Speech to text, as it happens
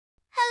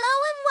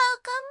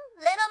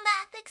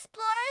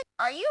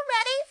Are you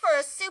ready for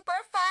a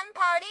super fun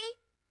party?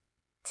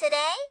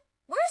 Today,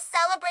 we're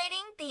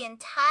celebrating the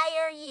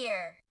entire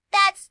year.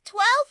 That's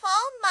 12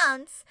 whole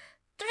months,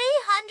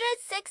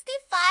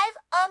 365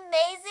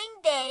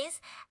 amazing days,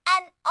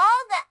 and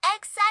all the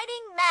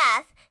exciting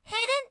math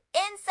hidden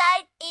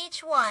inside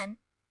each one.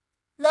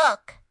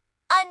 Look,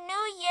 a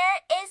new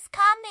year is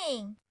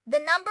coming.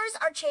 The numbers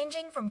are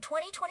changing from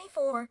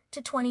 2024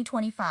 to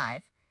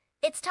 2025.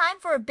 It's time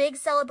for a big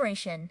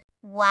celebration.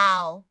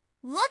 Wow,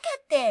 look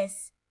at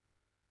this.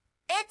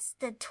 It's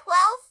the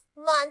 12th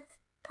month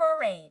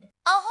parade.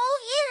 A whole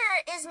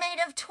year is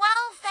made of 12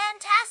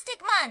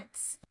 fantastic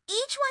months.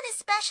 Each one is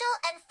special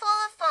and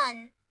full of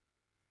fun.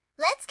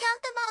 Let's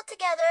count them all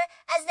together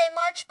as they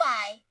march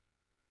by.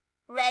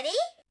 Ready?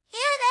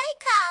 Here they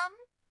come.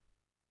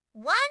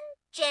 1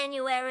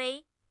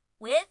 January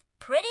with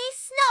pretty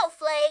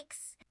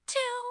snowflakes. 2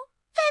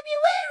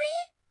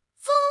 February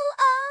full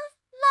of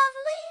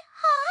lovely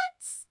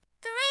hearts.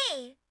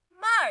 3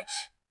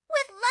 March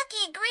with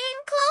lucky green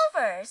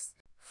clovers.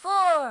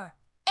 4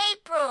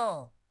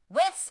 April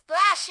with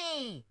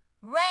splashy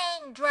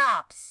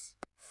raindrops.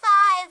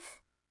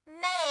 5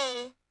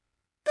 May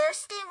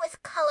bursting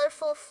with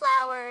colorful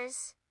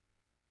flowers.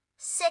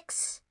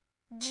 6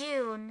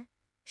 June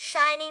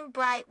shining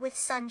bright with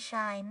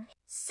sunshine.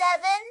 7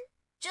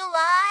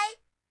 July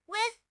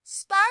with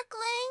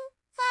sparkling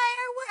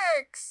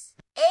fireworks.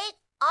 8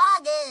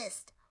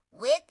 August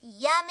with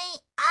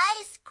yummy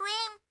ice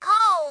cream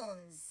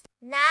cones.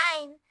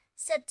 9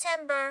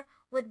 September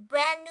with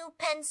brand new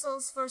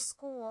pencils for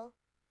school.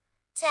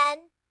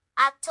 10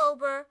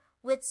 October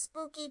with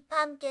spooky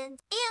pumpkins.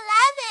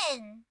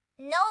 11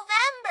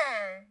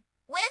 November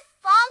with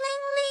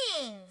falling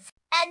leaves.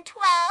 And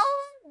 12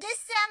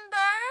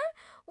 December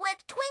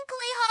with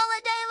twinkly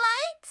holiday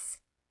lights.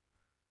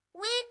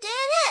 We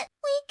did it!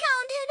 We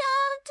counted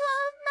all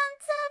 12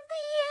 months of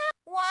the year.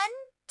 1,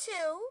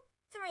 2,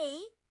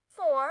 3,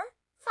 4,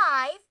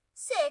 5,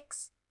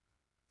 6,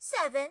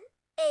 7,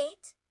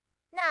 8,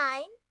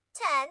 9,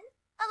 10,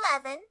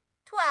 11,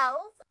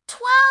 12.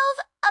 12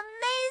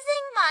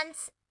 amazing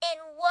months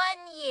in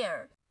 1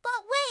 year.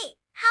 But wait,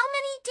 how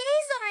many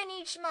days are in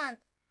each month?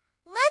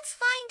 Let's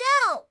find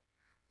out.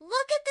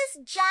 Look at this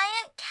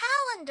giant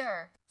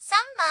calendar.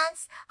 Some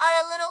months are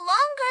a little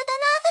longer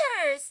than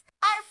others.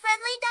 Our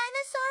friendly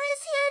dinosaur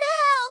is here to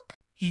help.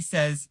 He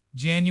says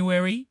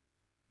January,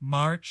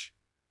 March,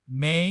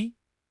 May,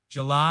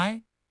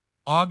 July,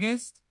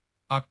 August,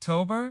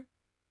 October,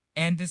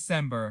 and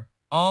December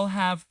all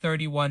have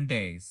 31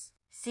 days.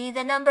 See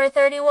the number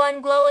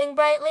 31 glowing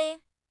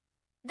brightly?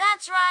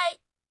 That's right.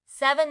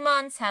 7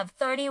 months have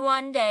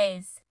 31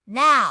 days.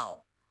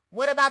 Now,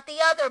 what about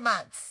the other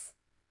months?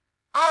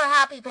 Our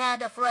happy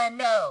panda friend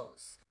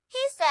knows. He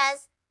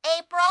says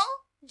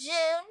April,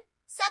 June,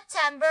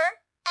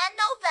 September, and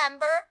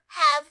November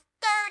have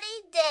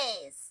 30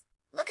 days.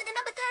 Look at the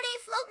number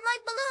 30 floating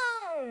like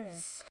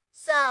balloons.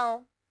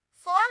 So,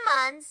 4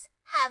 months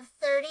have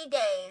 30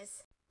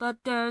 days.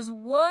 But there's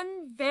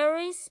one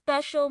very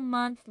special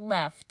month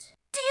left.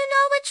 Do you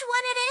know which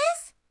one it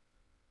is?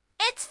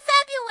 It's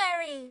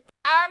February.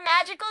 Our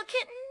magical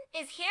kitten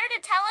is here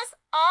to tell us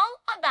all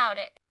about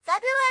it.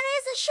 February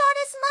is the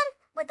shortest month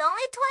with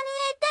only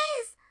 28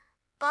 days.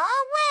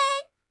 But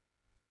wait,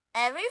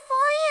 every 4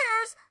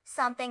 years,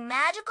 something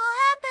magical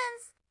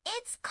happens.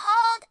 It's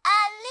called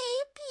a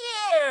leap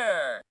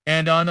year.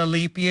 And on a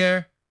leap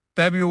year,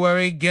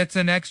 February gets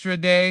an extra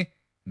day,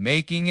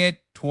 making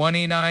it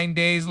 29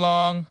 days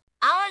long.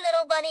 Our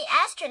little bunny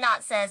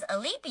astronaut says a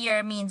leap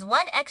year means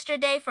 1 extra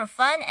day for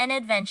fun and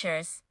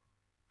adventures.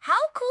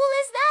 How cool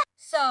is that?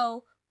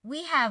 So,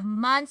 we have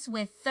months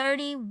with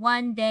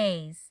 31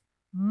 days,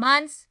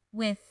 months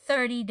with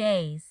 30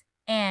 days,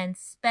 and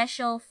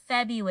special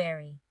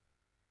February.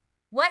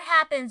 What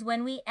happens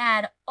when we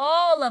add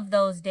all of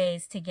those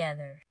days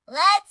together?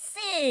 Let's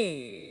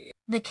see.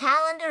 The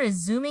calendar is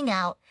zooming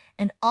out,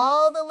 and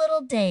all the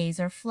little days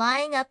are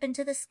flying up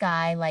into the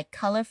sky like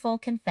colorful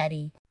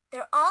confetti.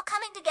 They're all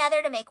coming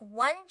together to make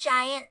one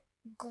giant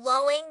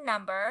glowing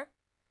number.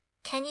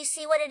 Can you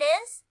see what it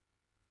is?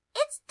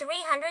 It's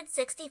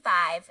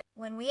 365.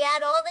 When we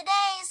add all the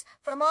days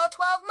from all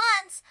 12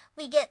 months,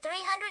 we get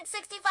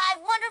 365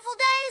 wonderful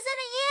days in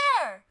a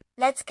year.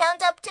 Let's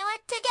count up to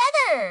it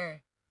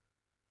together.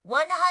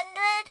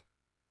 100,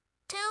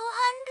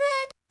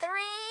 200,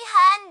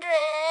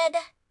 300,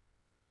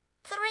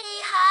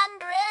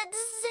 300.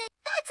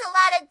 That's a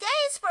lot of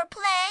days for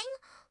playing,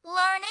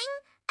 learning,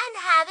 and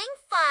having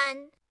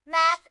fun.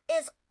 Math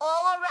is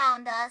all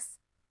around us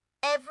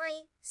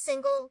every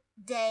single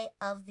day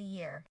of the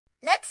year.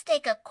 Let's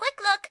take a quick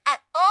look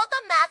at all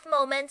the math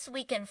moments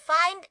we can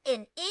find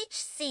in each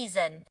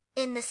season.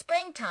 In the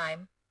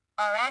springtime,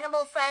 our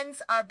animal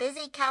friends are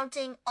busy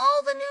counting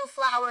all the new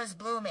flowers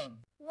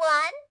blooming. 1,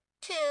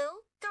 2,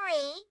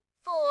 3,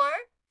 4,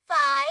 5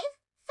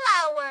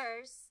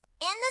 flowers.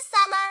 In the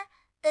summer,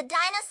 the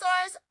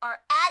dinosaurs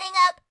are adding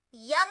up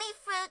yummy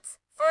fruits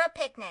for a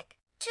picnic.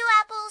 2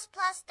 apples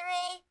plus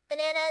 3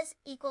 bananas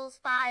equals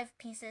 5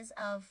 pieces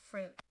of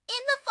fruit.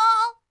 In the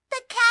fall,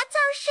 the cats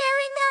are sharing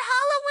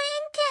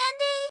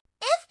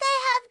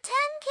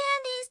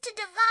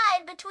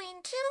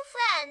between two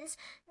friends,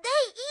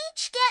 they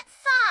each get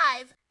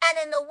 5. And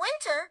in the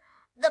winter,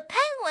 the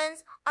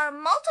penguins are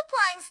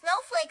multiplying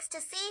snowflakes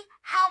to see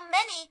how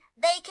many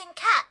they can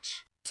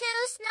catch. 2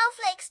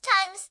 snowflakes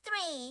times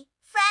 3.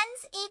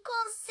 Friends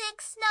equals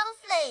 6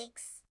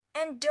 snowflakes.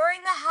 And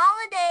during the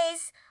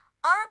holidays,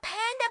 our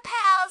panda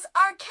pals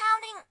are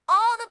counting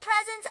all the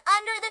presents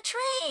under the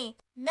tree.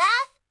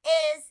 Math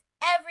is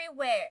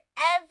everywhere,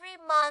 every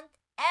month,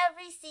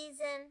 every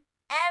season,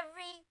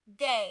 every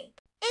day.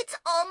 It's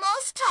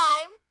almost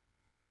time.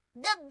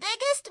 The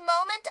biggest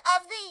moment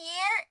of the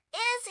year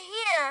is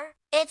here.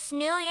 It's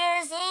New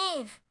Year's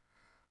Eve.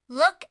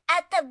 Look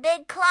at the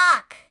big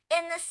clock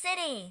in the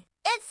city.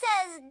 It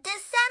says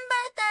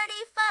December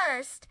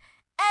 31st,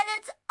 and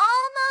it's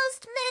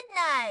almost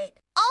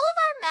midnight. All of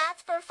our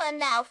Math for Fun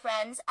Now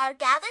friends are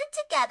gathered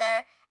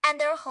together, and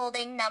they're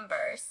holding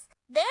numbers.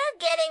 They're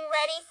getting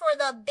ready for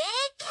the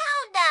big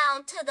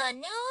countdown to the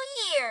new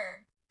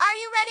year. Are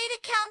you ready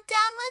to count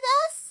down with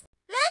us?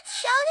 Let's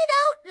shout it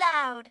out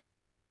loud.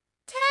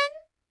 10,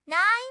 9,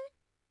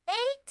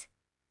 8,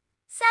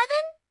 7,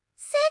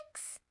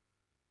 6,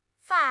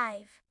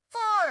 5,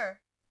 4,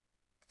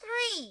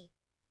 3,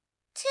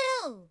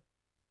 2,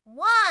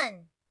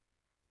 1.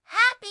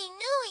 Happy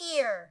New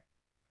Year!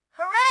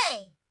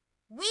 Hooray!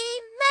 We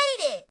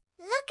made it!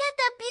 Look at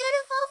the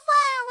beautiful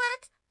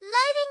fireworks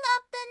lighting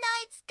up the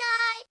night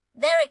sky.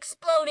 They're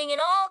exploding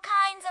in all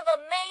kinds of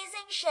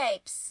amazing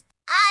shapes.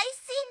 I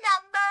see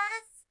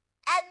numbers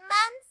and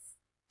months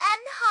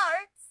and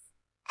hearts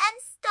and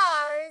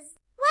stars.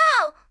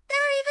 Wow, there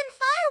are even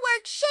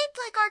fireworks shaped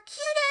like our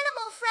cute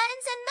animal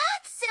friends and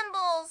math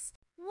symbols.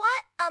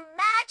 What a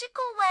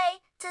magical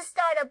way to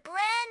start a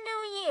brand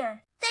new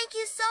year. Thank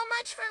you so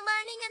much for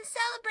learning and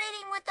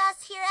celebrating with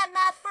us here at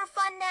Math for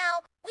Fun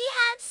Now. We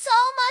had so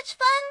much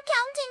fun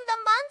counting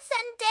the months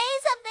and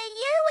days of the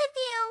year with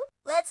you.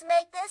 Let's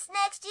make this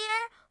next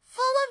year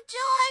full of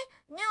joy,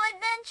 new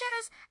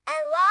adventures,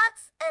 and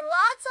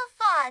lots of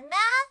fun.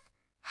 Math,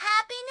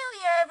 Happy New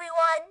Year,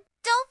 everyone.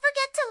 Don't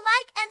forget to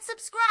like and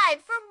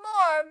subscribe for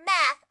more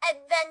math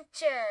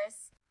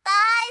adventures.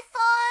 Bye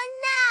for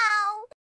now.